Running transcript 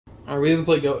Alright, we haven't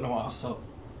played Goat in a while, so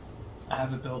I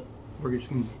have it built. We're just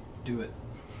gonna do it.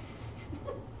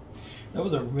 That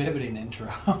was a riveting intro.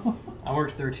 I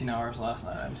worked 13 hours last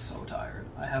night. I'm so tired.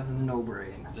 I have no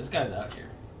brain. This guy's out here.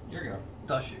 Here you go.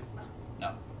 Does shoot.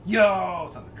 No. Yo!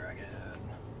 Thunder Dragon.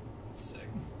 Sick.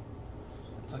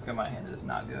 It's okay, my hand is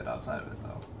not good outside of it,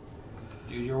 though.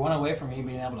 Dude, you're one away from me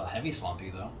being able to heavy slump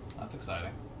you, though. That's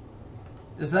exciting.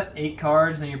 Is that 8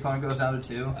 cards and your opponent goes down to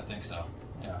 2? I think so.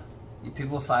 Yeah.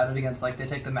 People sided against, like, they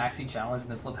take the maxi challenge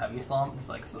and then flip heavy slump. It's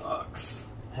like, sucks.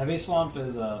 Heavy slump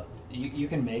is you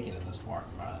can make it in this form.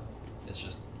 It's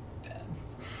just bad.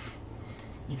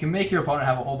 You can make your opponent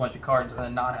have a whole bunch of cards and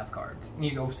then not have cards. And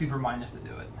you go super minus to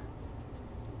do it.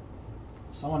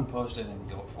 Someone posted in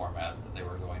GOAT format that they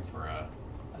were going for an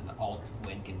alt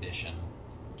win condition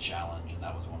challenge, and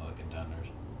that was one of the contenders.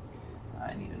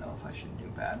 I need to know if I should do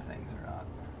bad things or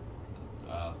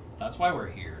not. That's why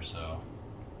we're here, so...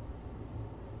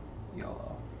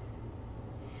 YOLO.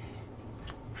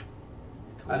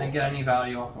 Cool. I didn't get any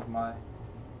value off of my...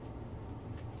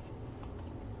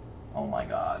 Oh my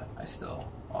god, I still...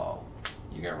 Oh.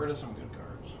 You got rid of some good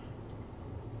cards.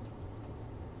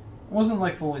 I wasn't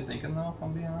like fully thinking though, if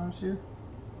I'm being honest here.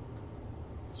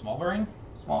 Small brain?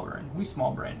 Small brain. We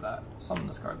small brained that. Summon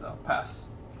this card though. Pass.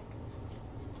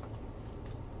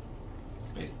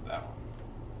 Space that one.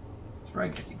 It's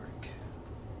Red Kicky Break.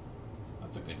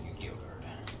 That's a good Yu-Gi-Oh card.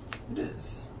 It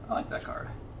is. I like that card.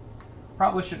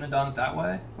 Probably shouldn't have done it that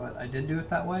way, but I did do it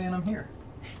that way and I'm here.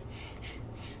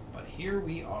 But here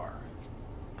we are.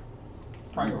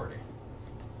 Priority.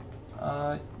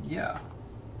 Yeah.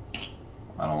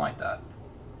 I don't like that.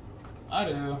 I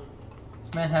do.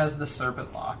 This man has the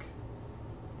Serpent Lock.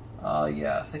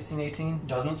 Yeah, 1618.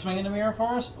 Doesn't swing into Mirror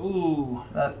Forest? Ooh.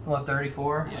 That, what,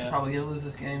 34? Yeah. I'm probably gonna lose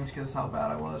this game because how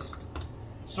bad I was.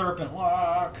 Serpent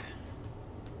Lock.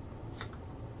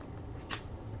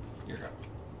 Here you go.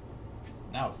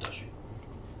 Now it's Dushy.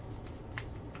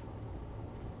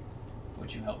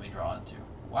 Which you helped me draw into.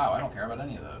 Wow, I don't care about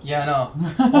any of those. Yeah, I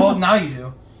know. Well, now you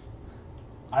do.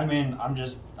 I mean, I'm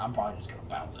probably just gonna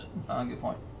bounce it. Good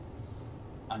point.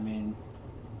 I mean,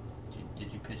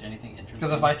 did you pitch anything interesting?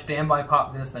 Because if I standby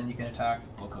pop this, then you can attack.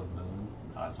 Book of Moon.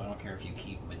 So I don't care if you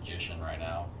keep Magician right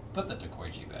now. Put the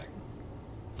Dekoichi back.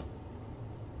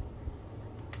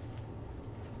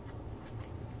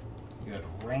 You had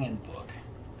Ring and Book.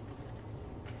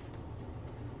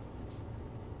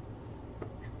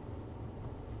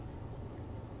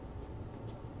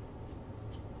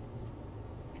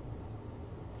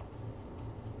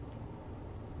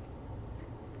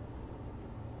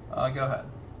 Go ahead.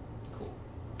 Cool.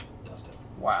 Dust it.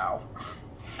 Wow.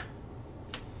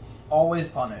 Always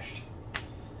punished.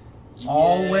 Yeah.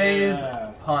 Always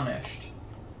punished.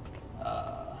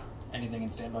 Anything in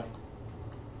standby?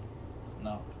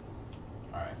 No.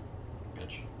 Alright.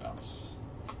 Pitch. Bounce.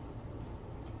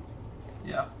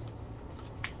 Yeah.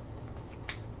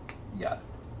 Yeah.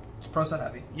 It's pro set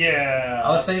heavy. Yeah!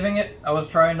 I was saving it. I was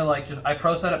trying to I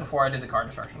pro set it before I did the card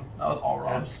destruction. That was all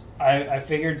wrong. I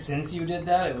figured since you did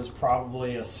that, it was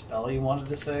probably a spell you wanted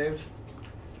to save.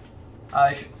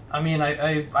 I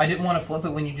didn't want to flip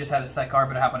it when you just had a set card,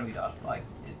 but it happened to be dust. Like,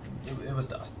 it was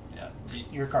dust. Yeah.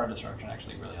 Your card destruction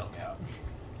actually really helped me out.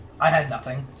 I had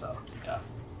nothing, so. Yeah.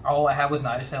 All I had was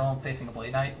Night Assailant facing a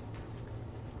Blade Knight.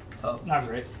 So. Not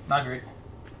great. Not great.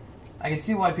 I can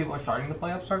see why people are starting to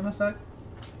play Upstart in this deck.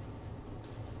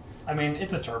 I mean,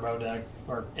 it's a turbo deck,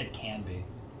 or it can be.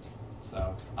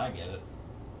 So, I get it.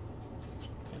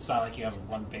 It's not like you have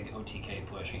one big OTK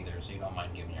push either, so you don't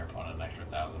mind giving your opponent an extra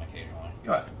 1,000 occasionally.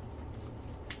 Go ahead.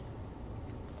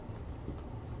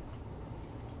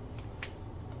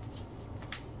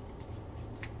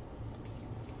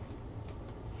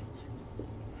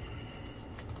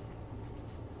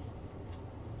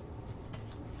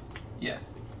 Yeah.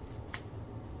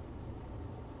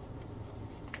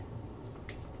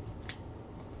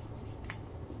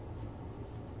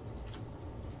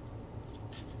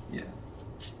 Yeah.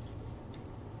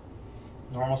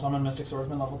 Normal summon Mystic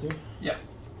Swordsman level 2? Yeah.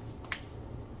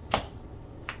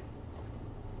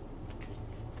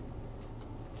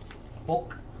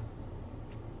 Bulk.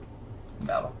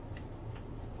 Battle.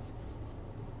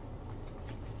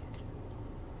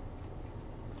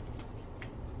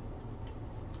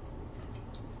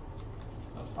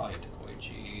 So that's probably a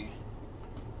Dekoichi.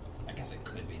 I guess it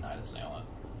could be Night Assailant.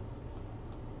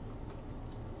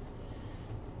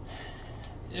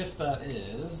 If that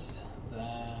is,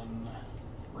 then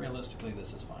realistically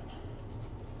this is fine.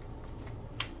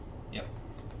 Yep.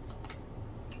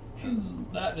 Because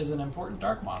that is an important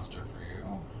dark monster for you.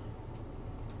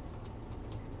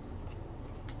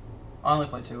 I only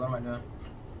play 2. What am I doing?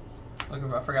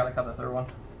 Look, I forgot I cut the third one.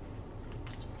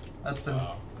 It's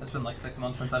been like 6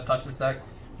 months since I've touched this deck.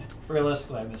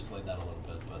 Realistically, I misplayed that a little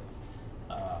bit, but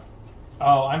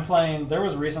oh, I'm playing. There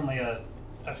was recently a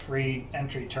free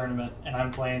entry tournament, and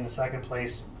I'm playing the second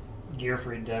place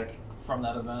Gearfried deck from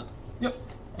that event. Yep.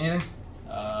 Anything?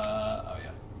 Oh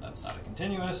yeah, that's not a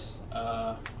continuous.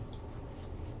 Go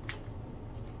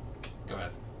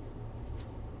ahead.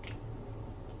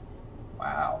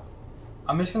 Wow.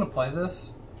 I'm just gonna play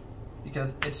this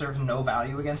because it serves no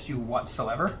value against you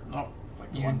whatsoever. No, it's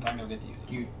like the one time you'll get to use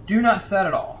it. You do not set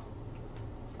at all.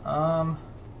 I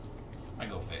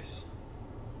go face.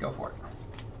 Go for it.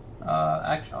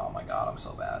 Actually, oh my god, I'm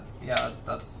so bad. Yeah,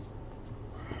 that's...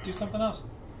 Do something else.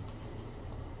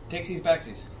 Takesies,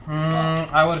 backsies.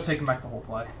 I would have taken back the whole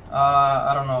play.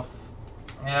 I don't know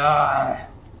if... Yeah...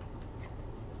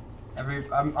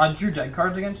 I drew dead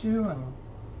cards against you, and...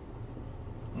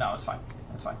 No, it's fine.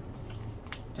 It's fine.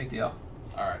 Take the L.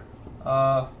 Alright.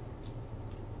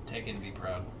 Take it and be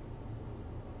proud.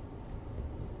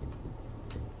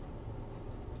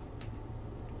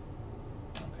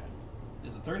 Okay.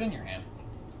 Is the third in your hand?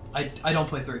 I don't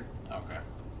play 3. Okay.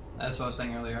 That's what I was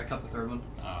saying earlier. I cut the third one.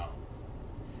 Oh.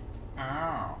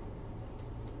 Ow.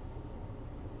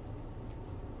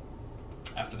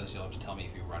 After this, you'll have to tell me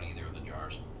if you run either of the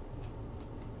jars.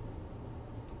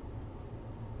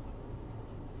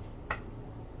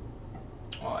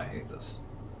 Oh, I hate this.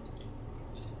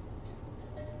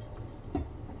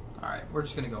 Alright, we're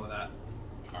just gonna go with that.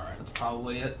 Alright. That's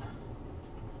probably it.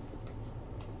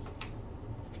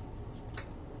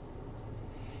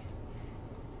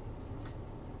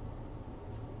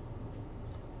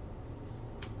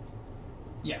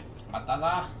 Yeah.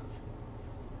 Mataza.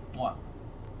 What?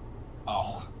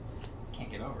 Oh. Can't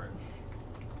get over it.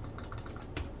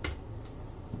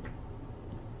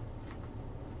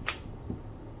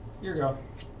 Here you go.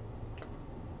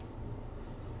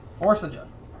 Force the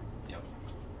judgment. Yep.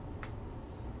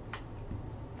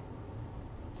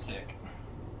 Sick.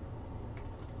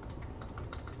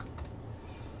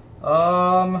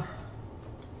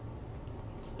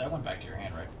 That went back to your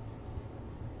hand, right?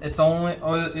 It's only...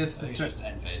 Oh, it's So the it's turn... just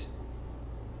end phase.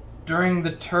 During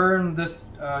the turn, this...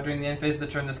 during the end phase of the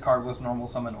turn, this card was normal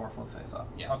summon or flip face up.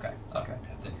 Yeah. Okay. So, Okay.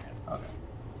 yeah, it's in your hand. Okay.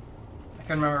 I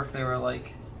couldn't remember if they were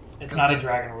like... It's not a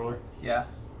dragon ruler. Yeah.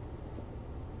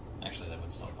 Actually, that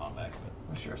would still come back,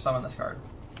 but... Sure, summon this card.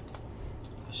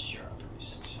 Ashura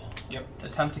Priest. Yep.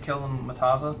 Attempt to kill them,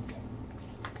 Mataza.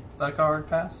 Is that a card?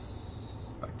 Pass.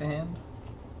 Back to hand.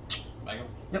 Back up.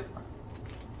 Yep.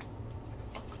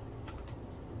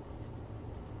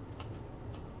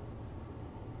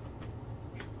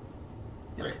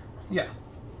 Great. Yeah.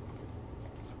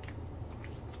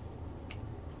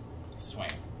 Swing.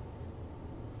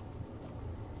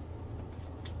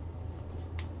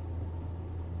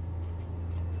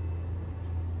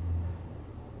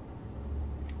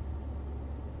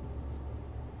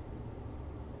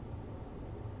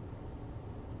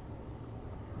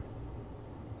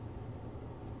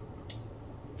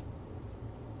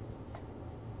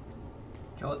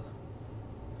 Kill it.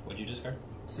 What'd you discard?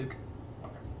 Sook.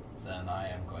 Okay. Then I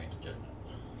am going to Judgment.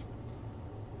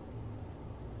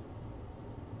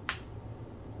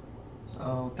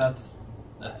 So that's...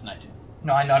 That's 19.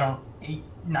 No, I don't...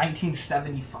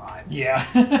 1975. Yeah.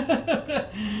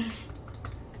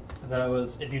 That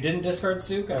was... If you didn't discard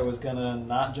Sook, I was gonna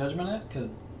not Judgment it, because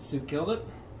Sook kills it.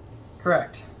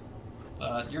 Correct.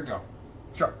 Your go.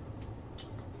 Sure.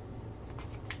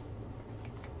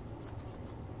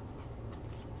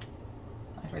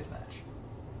 Nice snatch.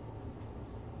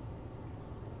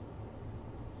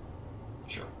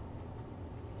 Sure.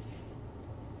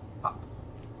 Pop.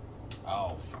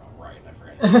 Oh, right. I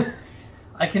forgot.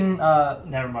 I can,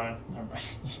 Never mind.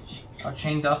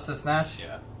 chain dust to snatch?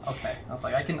 Yeah. Okay. I was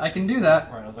like, I can do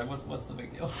that. Right, I was like, what's the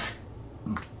big deal?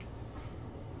 It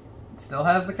still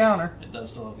has the counter. It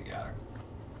does still have the counter.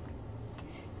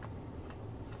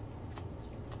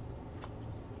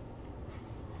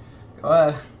 Go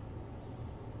ahead.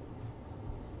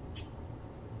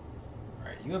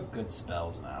 Alright, you have good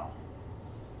spells now.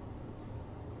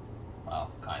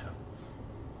 Well, kind of.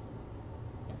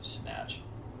 You have Snatch.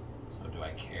 So do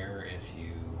I care if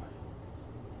you...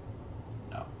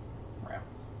 No. Ram.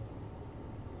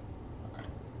 Okay.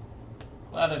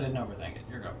 Glad I didn't overthink it.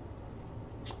 Your go.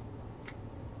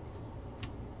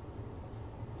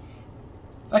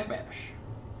 Effect banish.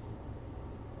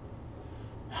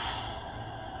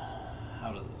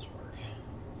 How does this work?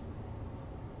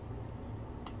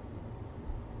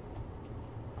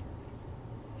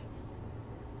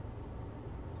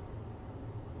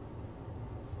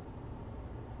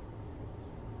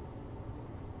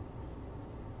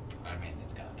 I mean,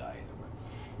 it's gonna die either way.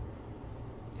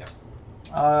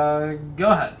 Yep. Go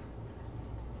ahead.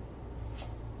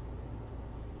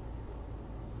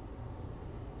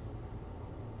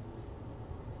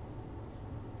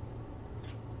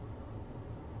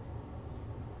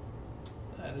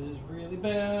 That is really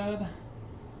bad.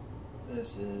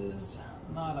 This is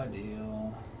not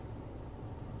ideal.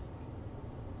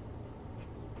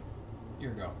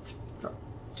 Your go. Drop.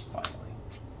 Finally.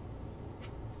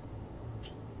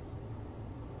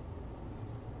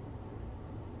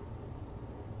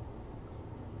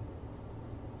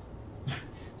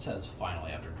 Says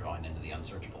finally after drawing into the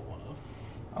unsearchable one of.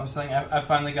 I was saying I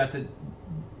finally got to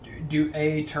do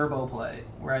a turbo play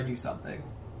where I do something.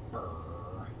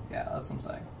 Brr. Yeah, that's what I'm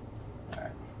saying.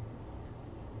 Alright.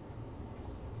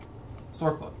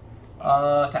 Sword book.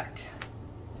 Attack.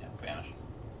 Yeah, banish.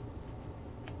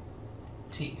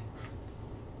 T.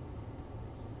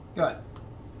 Go ahead.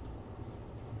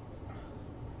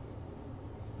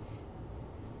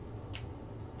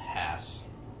 Pass.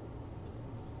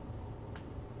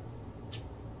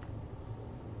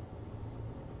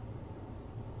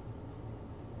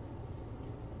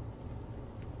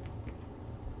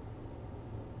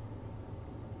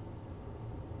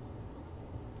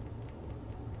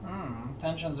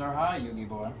 Tensions are high, Yugi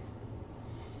boy.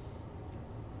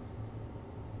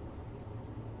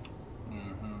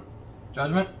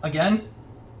 Judgment again?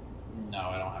 No,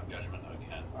 I don't have judgment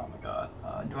again. Oh my god.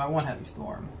 Do I want Heavy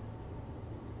Storm?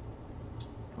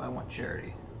 Do I want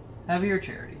Charity? Heavy or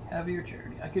Charity? Heavy or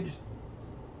Charity? I could just...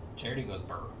 Charity goes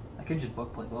burr. I could just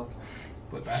book, play book.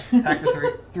 Put back. Attack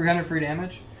for 300 free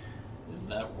damage. Is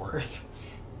that worth?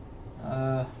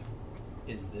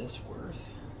 Is this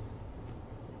worth?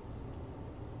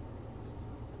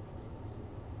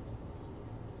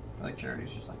 I feel like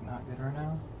Charity's just like not good right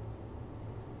now.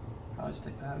 Probably just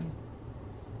take the heavy.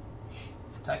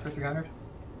 Attack for 300.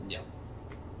 Yep.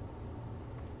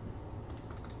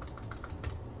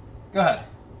 Go ahead.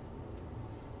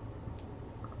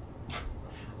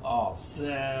 Oh,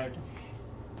 sick.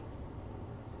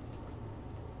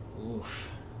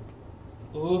 Oof.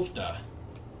 Oofda.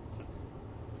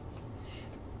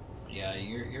 Yeah,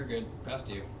 you're good. Past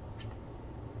you.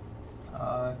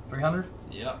 300.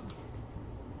 Yep.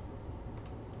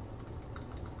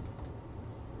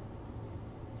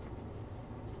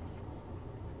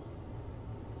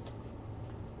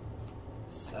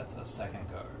 Sets a second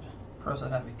card. Pro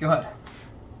set heavy. Go ahead.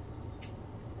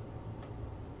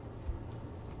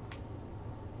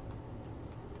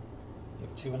 You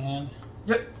have 2 in hand.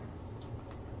 Yep.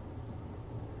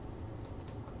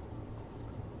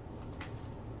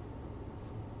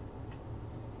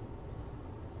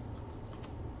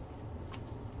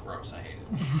 Gross, I hate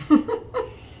it.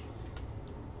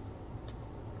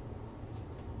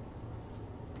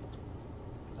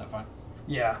 Is that fine?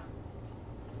 Yeah.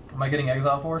 Am I getting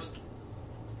exile forced?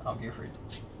 Oh, Gearfried.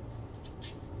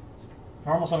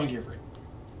 Normal summon Gearfried.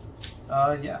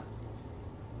 Yeah.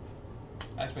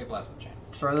 Activate Blast with Chain.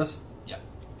 Destroy this? Yeah.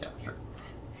 Yeah, sure.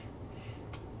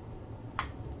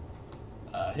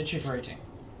 Hit you for 18.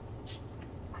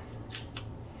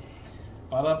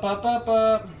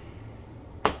 Ba-da-ba-ba-ba.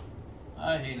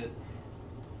 I hate it.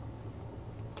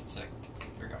 Sick.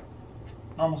 Here we go.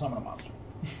 Normal summon a monster.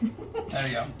 There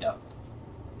you go. Yep.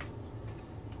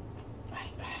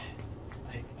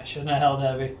 I shouldn't have held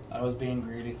heavy. I was being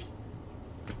greedy.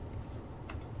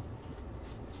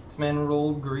 This man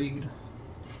rolled greed.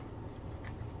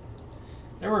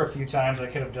 There were a few times I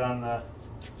could have done the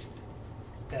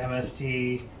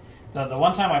MST. The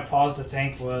one time I paused to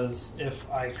think was if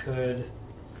I could,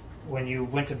 when you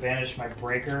went to banish my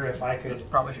breaker, if I could... This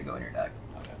probably should go in your deck.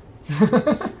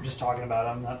 Okay. I'm just talking about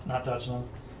them, not touching them.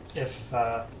 If,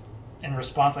 in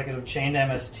response, I could have chained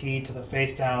MST to the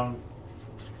face down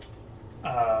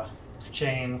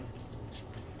chain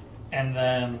and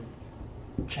then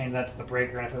chained that to the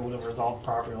breaker, and if it would have resolved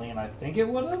properly, and I think it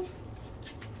would have.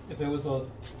 If it was the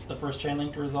first chain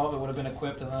link to resolve, it would have been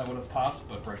equipped and then it would have popped,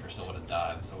 but breaker still would have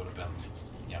died, so it would have been,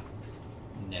 you know,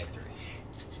 -3.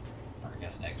 Or I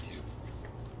guess -2.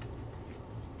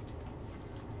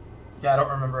 Yeah, I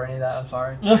don't remember any of that. I'm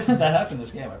sorry. That happened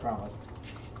this game, I promise.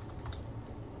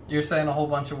 You're saying a whole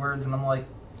bunch of words, and I'm like,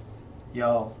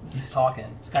 yo, he's talking.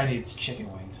 This guy needs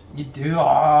chicken wings. You do?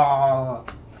 Oh,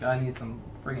 this guy needs some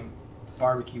friggin'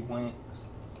 barbecue wings.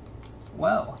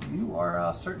 Well, you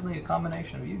are certainly a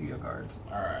combination of Yu-Gi-Oh cards.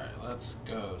 Alright, let's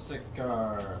go. 6th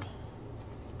card.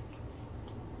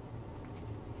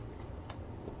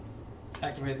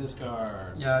 Activate this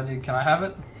card. Yeah, dude, can I have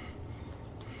it?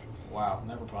 Wow,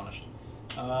 never punished.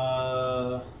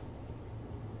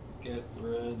 Get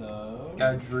rid of... This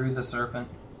guy drew the serpent.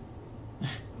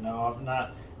 No, I'm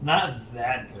not. Not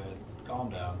that good. Calm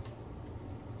down.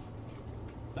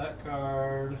 That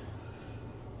card.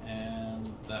 And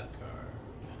that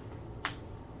card.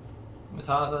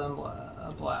 Mataza and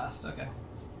Blast. Okay.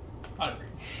 I agree.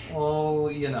 Well,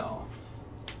 you know.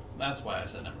 That's why I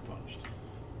said never punished.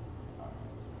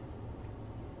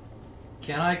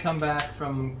 Can I come back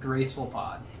from Graceful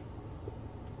Pod?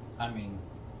 I mean,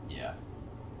 yeah.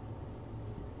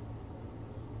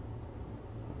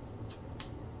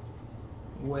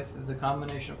 With the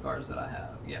combination of cards that I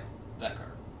have. Yeah. That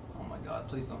card. Oh my god,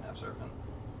 please don't have Serpent.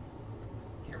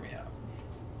 Hear me out.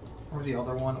 Or the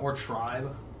other one. Or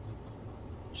Tribe.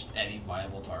 Just any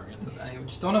viable target.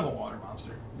 Just don't have a water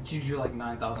monster. But you drew like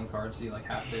 9,000 cards, so you like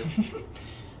have to.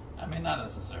 I mean, not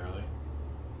necessarily.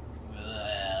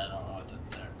 I don't know what to...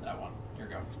 There, that one. Here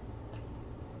we go.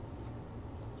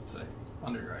 Sick.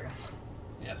 Under Dragon.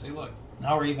 Yeah, see, look.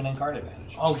 Now we're even in card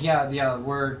advantage. Oh yeah,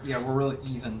 we're really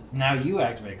even. Now you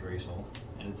activate Graceful,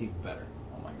 and it's even better.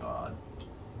 Oh my god.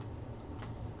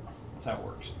 That's how it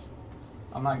works.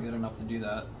 I'm not good enough to do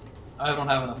that. I don't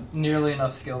have nearly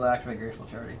enough skill to activate Graceful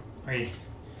Charity.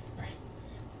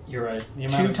 You're right.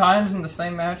 Two times in the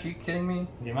same match? Are you kidding me?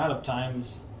 The amount of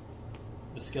times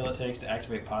the skill it takes to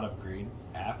activate Pot of Greed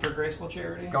after Graceful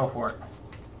Charity Go for it.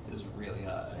 is really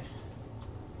high.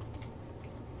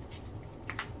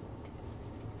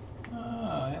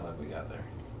 Oh, hey, look, we got there.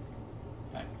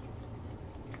 Okay.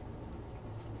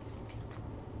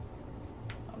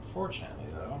 Unfortunately,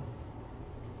 though.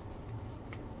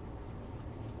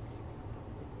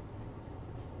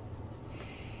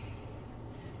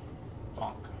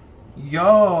 Bonk.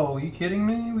 Yo, you kidding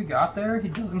me? We got there? He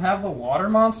doesn't have the water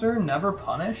monster? Never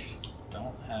punished?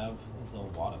 Don't have the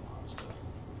Wada monster.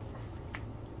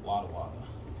 Wada Wada.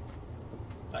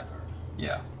 That card.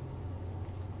 Yeah.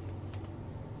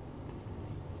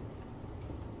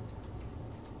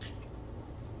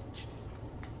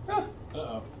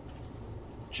 Uh-oh.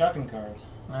 Chucking cards.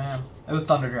 I am. It was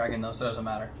Thunder Dragon though, so it doesn't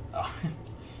matter. Oh.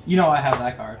 You know I have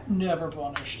that card. Never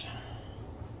punished.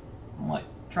 I'm like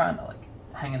trying to like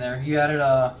hang in there. You added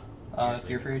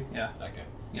Gearfried? Yeah. That guy.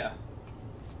 Yeah.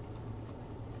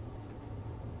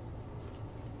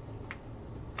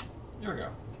 Here we go.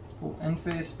 Cool. End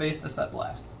phase space the set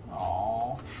blast.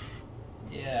 Aww.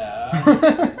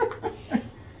 Yeah.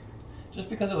 Just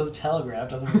because it was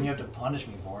telegraphed doesn't mean you have to punish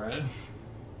me for it. Am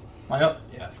I up?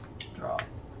 Yeah. Draw.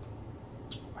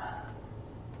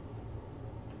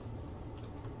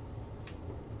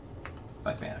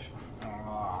 Fight banish.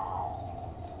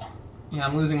 Yeah,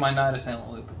 I'm losing my Night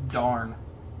Assailant loop. Darn.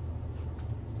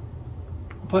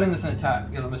 I'm putting this in attack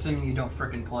because I'm assuming you don't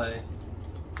frickin' play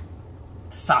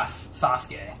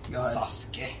Sasuke. Go ahead.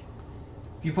 Sasuke.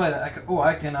 If you play that, I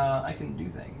can do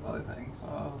things, other things. So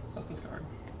I'll set this card.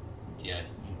 Yeah,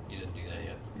 you didn't do that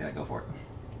yet. Yeah, go for it.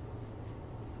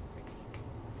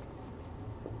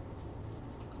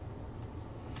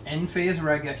 End phase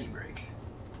Raigeki Break.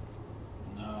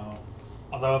 No.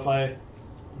 Although if I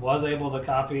was able to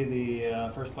copy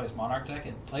the first place Monarch deck,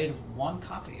 it played one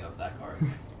copy of that card.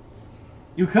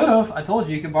 You could have. I told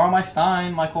you. You could borrow my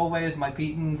Stein, my Colways, my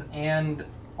Petons, and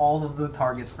all of the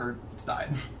targets for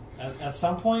Stein. At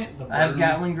some point, the burden, I have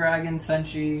Gatling Dragon,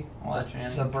 Senshi, all that the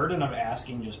shenanigans. burden of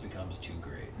asking just becomes too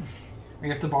great. You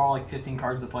have to borrow like 15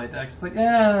 cards to play a deck. It's like,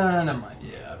 never mind.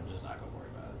 Yeah, I'm just not going to worry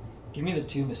about it. Give me the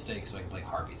 2 mistakes so I can play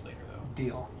Harpies later, though.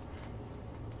 Deal.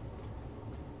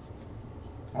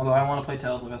 Although I want to play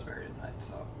Tales of Vesperia tonight,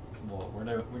 so. Well, we're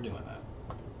doing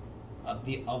that.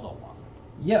 The other one.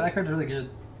 Yeah, that card's really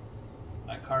good.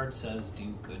 That card says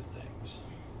do good things.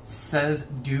 Says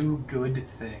do good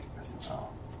things. Oh.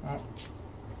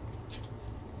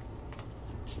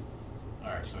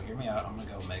 Alright, so hear me out. I'm going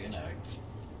to go Mega Neg.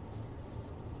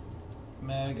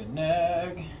 Mega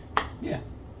Neg. Yeah.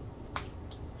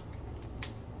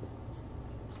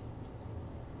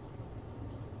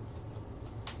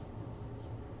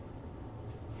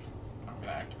 I'm going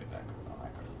to activate that card on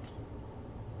that card.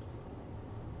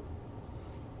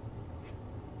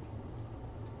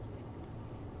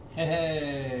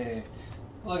 Hey,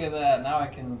 look at that. Now I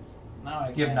can.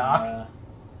 You have knock?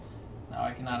 Now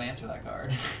I cannot answer that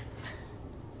card.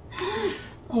 I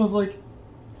was like,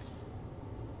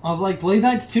 Blade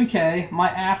Knight's 2K. My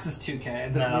ass is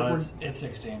 2K. No, it's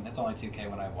 16. It's only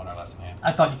 2K when I have 1 or less in hand.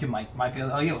 I thought you might be.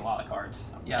 Oh, you have a lot of cards.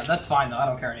 Yeah, that's fine though. I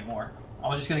don't care anymore. I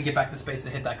was just gonna get back to space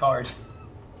to hit that card.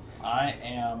 I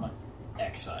am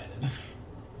excited.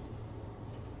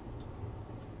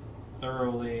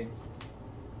 Thoroughly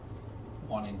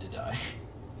wanting to die.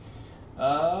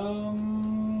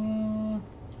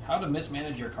 How to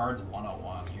mismanage your cards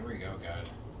 101. Here we go,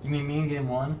 guys. You mean me in game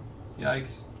 1?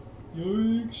 Yikes.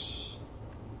 Yikes.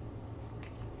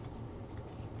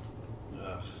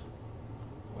 Ugh.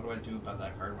 What do I do about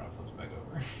that card when it flips back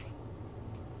over?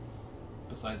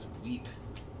 Besides weep.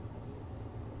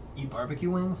 Eat barbecue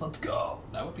wings? Let's go.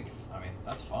 That would be, I mean,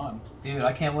 that's fun. Dude,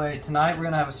 I can't wait. Tonight we're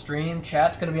going to have a stream.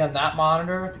 Chat's going to be on that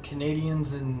monitor. The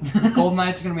Canadians and Golden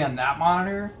Knights are going to be on that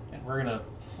monitor. And we're going to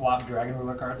flop Dragon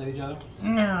Ruler cards at each other?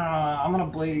 I'm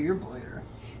going to blader your blader.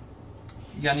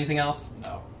 You got anything else?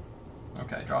 No.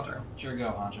 Okay, draw turn. Sure go,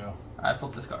 Honcho. Alright,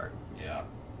 flip this card. Yeah.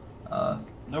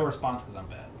 No response because I'm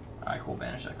bad. Alright, cool.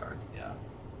 Banish that card. Yeah.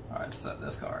 Alright, set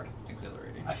this card.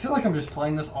 Exhilarating. I feel like I'm just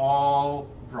playing this all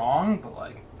wrong, but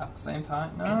like at the same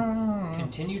time, no.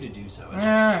 Continue to do so.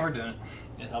 Yeah, we're doing it.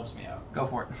 It helps me out. Go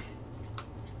for it.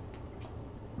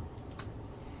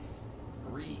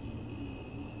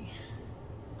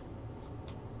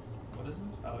 What is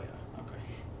this? Oh yeah. Okay.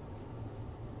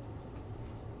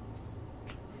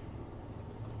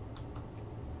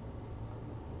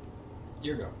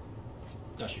 Your go.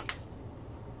 Dash you.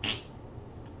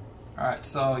 Alright,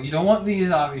 so you don't want these,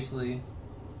 obviously.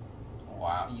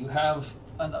 Wow, you have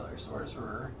another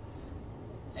sorcerer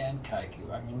and Kaiku.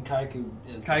 I mean,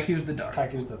 Kaiku's the dark.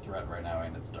 Kaiku's the threat right now,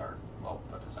 and it's dark. Well,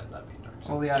 but besides that being dark.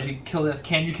 So well, yeah, if you kill this,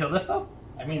 can you kill this though?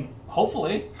 I mean,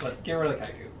 hopefully, but get rid of the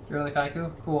Kaiku. Get rid of the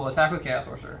Kaiku? Cool, attack with Chaos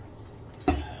Sorcerer.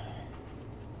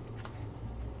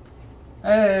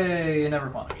 Hey, never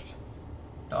punished.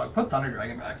 Dog, put Thunder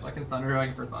Dragon back so I can Thunder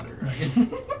Dragon for Thunder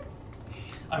Dragon.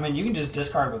 I mean, you can just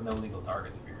discard with no legal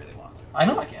targets if you really want to. I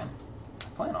know I can. I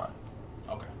plan on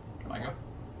it. Okay. Can I go?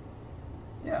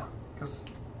 Yeah, because...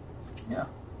 Yeah.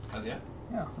 Because yeah?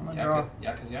 Yeah, I'm gonna Yeah, draw.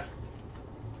 yeah, because yeah.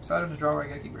 Excited to draw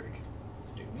Raigeki Break.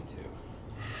 Dude, me too.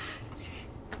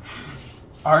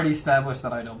 Already established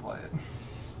that I don't play it.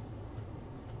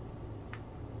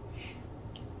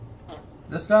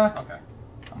 This guy? Okay.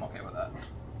 I'm okay with that.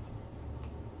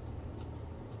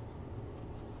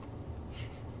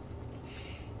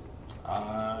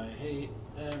 I hate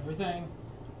everything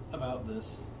about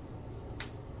this.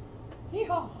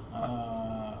 Yeehaw!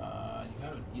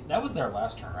 That was their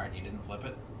last turn, right? You didn't flip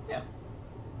it? Yeah.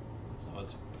 So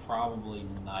it's probably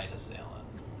Night Assailant.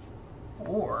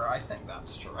 Or I think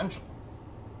that's Torrential.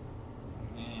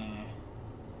 Eh.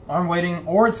 I'm waiting,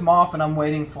 or it's Moth and I'm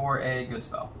waiting for a good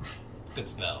spell. Good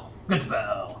spell. Good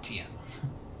spell. TM.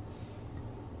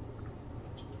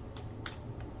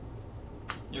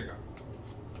 Here you go.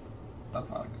 That's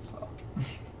not a good spell.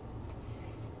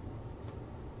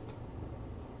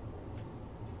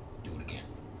 Do it again.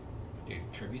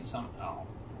 Dude, tribute some. Oh,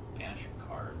 banish your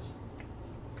cards.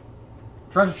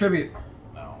 Torrential Tribute.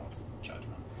 No, it's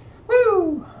Judgment.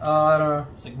 Woo! I don't know.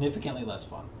 Significantly less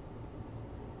fun.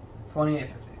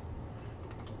 28.50.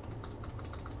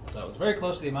 So it was very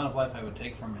close to the amount of life I would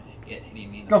take from it hitting me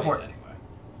in the Go face for it. anyway.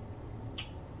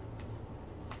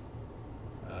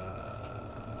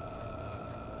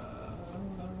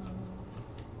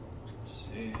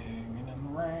 Singing in the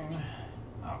rain.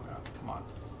 Oh god, come on.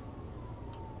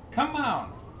 Come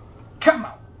on! Come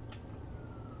on!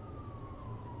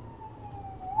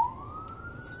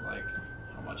 It's like,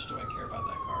 how much do I care about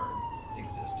that card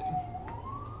existing?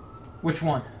 Which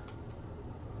one?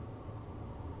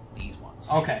 These ones.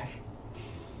 Okay.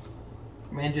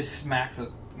 Man, just max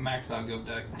out Go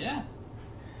deck. Yeah.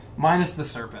 Minus the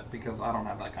Serpent, because I don't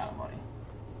have that kind of money.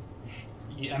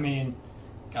 I mean,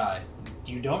 guy,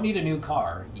 you don't need a new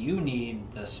car. You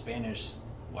need the Spanish,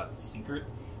 what, secret?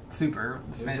 Super.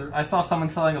 Super. I saw someone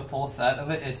selling a full set of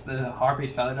it. It's the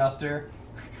Harpy's Feather Duster.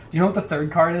 Do you know what the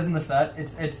third card is in the set?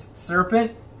 It's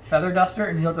Serpent, Feather Duster,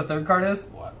 and you know what the third card is?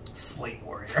 What? Slate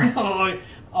Warrior.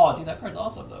 Oh, dude, that card's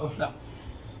awesome, though. No.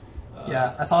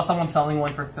 Yeah, I saw someone selling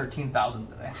one for $13,000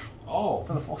 today. Oh.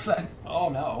 For the full set. Oh,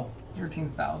 no.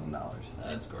 $13,000.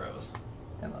 That's gross.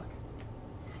 Hey, look.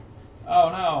 Oh,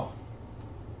 no.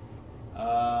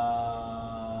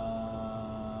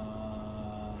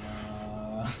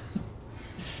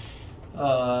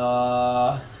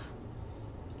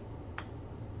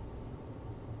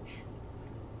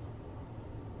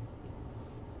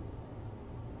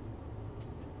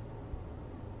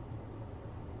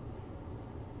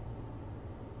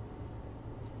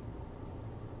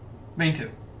 Main 2.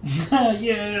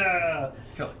 Yeah!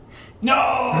 Kill it. No!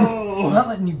 I'm not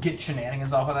letting you get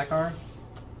shenanigans off of that card.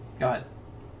 Go ahead.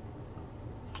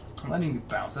 I'm letting you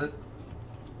bounce it.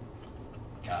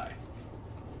 Guy.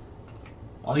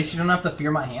 Well, at least you don't have to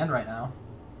fear my hand right now.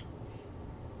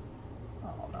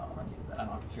 Oh no, I needed that. I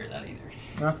don't have to fear that either.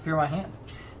 You don't have to fear my hand.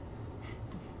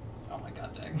 Oh my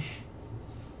god, Dag.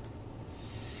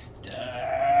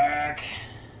 Dag.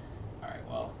 Alright,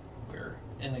 well, we're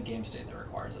in the game state that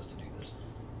requires us to do this.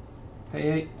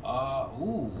 Pay 8.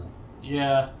 Ooh.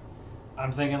 Yeah.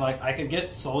 I'm thinking, like, I could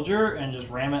get Soldier and just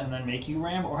ram it and then make you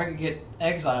ram, or I could get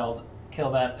Exiled,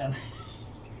 kill that, and...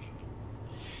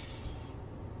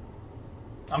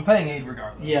 I'm paying 8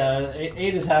 regardless. Yeah,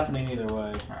 8 is happening either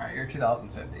way. Alright, you're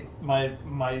 2050.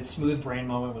 My smooth brain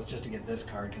moment was just to get this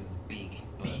card because it's big.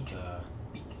 But, Big.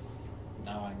 Big.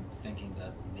 Now I'm thinking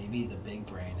that maybe the big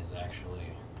brain is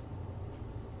actually...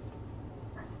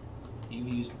 You've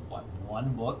used, what,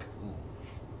 1 book? Ooh.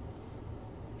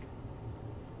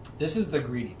 This is the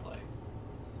greedy play.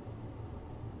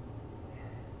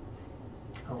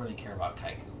 I don't really care about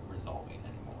Kaiku resolving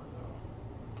anymore,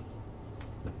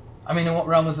 though. I mean, in what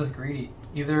realm is this greedy?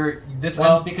 Either this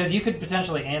Well, because you could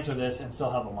potentially answer this and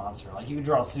still have a monster. Like, you could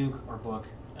draw Sook or Book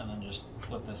and then just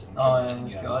flip this and kill it and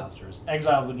you have monsters.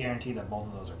 Exile would guarantee that both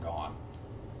of those are gone.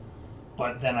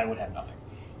 But then I would have nothing.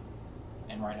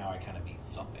 And right now I kind of need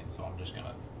something, so I'm just going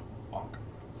to bonk.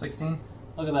 16?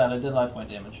 Look at that, I did life point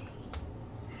damage.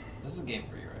 This is game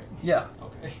 3, right? Yeah.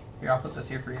 Okay. Here, I'll put this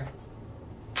here for you.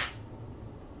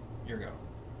 Here we go.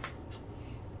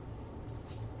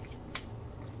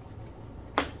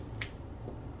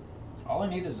 All I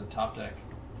need is a top deck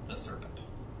the Serpent.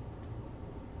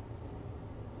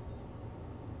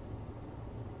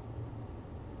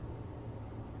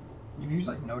 You've used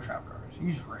like no trap cards. You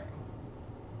use Ring.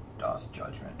 Dust,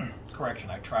 Judgment. Correction,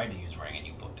 I tried to use Ring and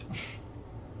you booked it.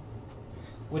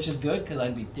 Which is good, because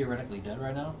I'd be theoretically dead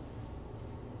right now.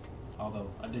 Although,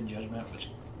 I did Judgment, which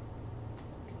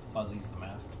fuzzies the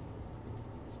math.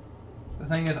 The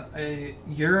thing is,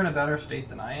 you're in a better state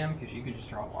than I am, because you could just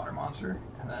draw a water monster,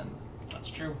 and then... That's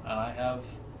true, and I have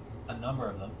a number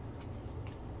of them.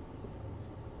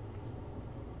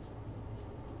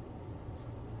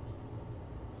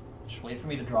 Just wait for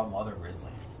me to draw Mother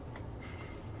Grizzly.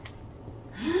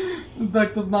 The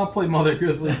deck does not play Mother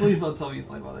Grizzly. Please don't tell me you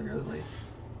play Mother Grizzly.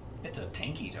 It's a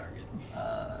tanky target.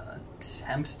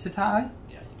 Attempt to tie?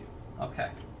 Yeah, you do. Okay,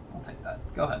 I'll take that.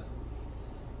 Go ahead.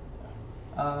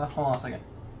 Hold on a second.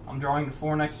 I'm drawing to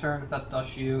 4 next turn. If that's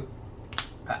Dust Shoot,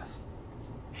 pass.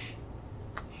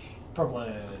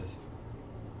 Purples.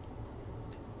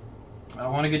 I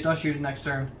don't want to get Dust Shoot next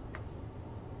turn.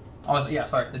 Oh, yeah,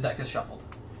 sorry. The deck is shuffled.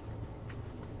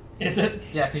 Is it?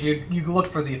 Yeah, because you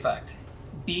look for the effect.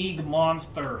 Big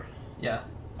monster. Yeah.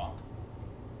 Bonk.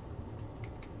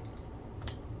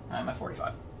 I'm at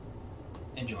 45.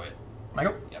 Enjoy it.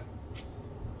 Michael? Yep.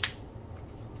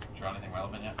 Draw anything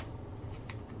relevant yet?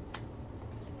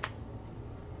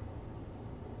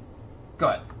 Go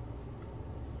ahead.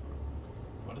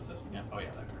 What is this again? Oh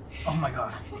yeah, that card. Oh my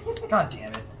god. God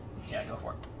damn it. Yeah, go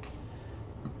for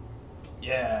it.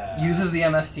 Yeah. Uses the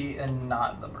MST and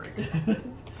not the break.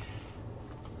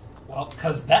 Well,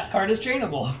 because that card is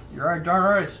chainable. You're darn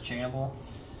right, it's chainable.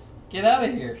 Get out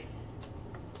of here.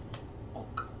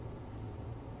 Bonk.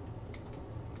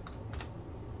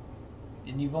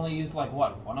 And you've only used, like,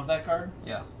 what, 1 of that card?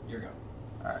 Yeah. Here you go.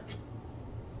 Alright.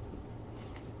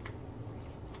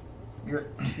 You're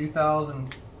at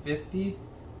 2050?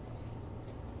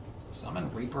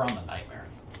 Summon Reaper on the Nightmare.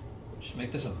 Just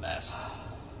make this a mess.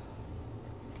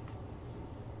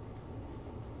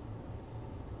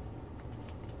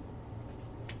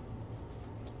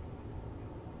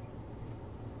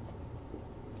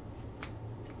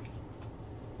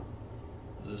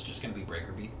 Is this just going to be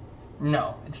Breaker Beat?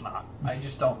 No, it's not. I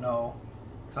just don't know.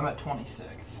 Because I'm at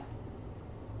 26.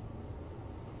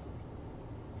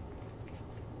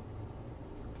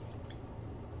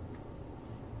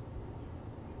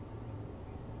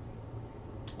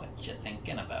 What you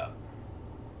thinking about?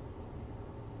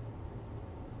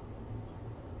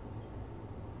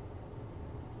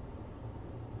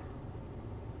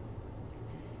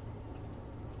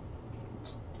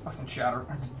 It's fucking shatter.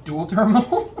 It's dual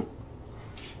terminal.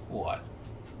 What?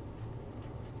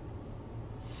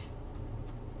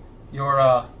 Your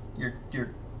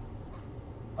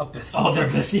Abyss. Oh, they're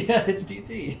busy. Yeah, it's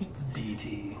DT. It's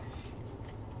DT.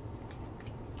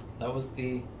 That was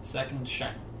the second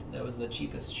shine. That was the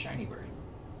cheapest shiny bird.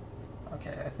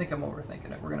 Okay, I think I'm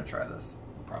overthinking it. We're gonna try this.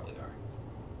 You probably are.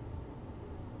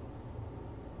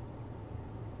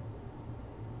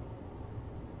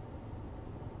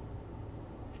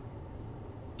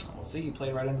 We'll see. You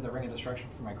played right into the Ring of Destruction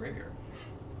from my graveyard.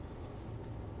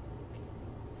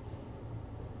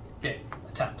 Okay,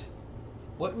 attempt.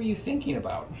 What were you thinking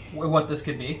about? What this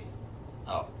could be.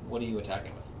 Oh, what are you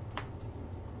attacking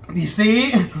with? You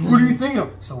see? What are you thinking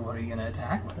of? So what are you gonna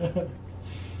attack with?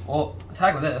 Well,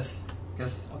 attack with this.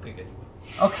 Because... Okay, good.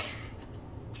 Okay.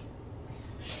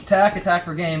 Attack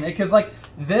for game. Because, like,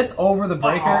 this over the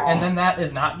breaker, and then that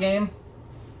is not game.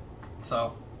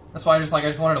 So... That's why I just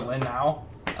wanted to win now,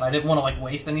 and I didn't want to like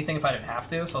waste anything if I didn't have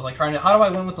to. So I was like trying to, how do I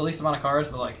win with the least amount of cards?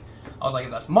 But like I was like,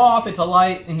 if that's Moth, it's a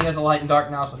light, and he has a light and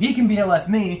dark now, so he can BLS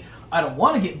me. I don't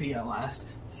want to get BLS'd.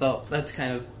 So that's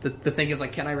kind of the thing is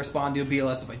like, can I respond to a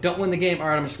BLS if I don't win the game? All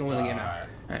right, I'm just gonna win the game now.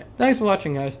 All right, thanks for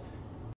watching, guys.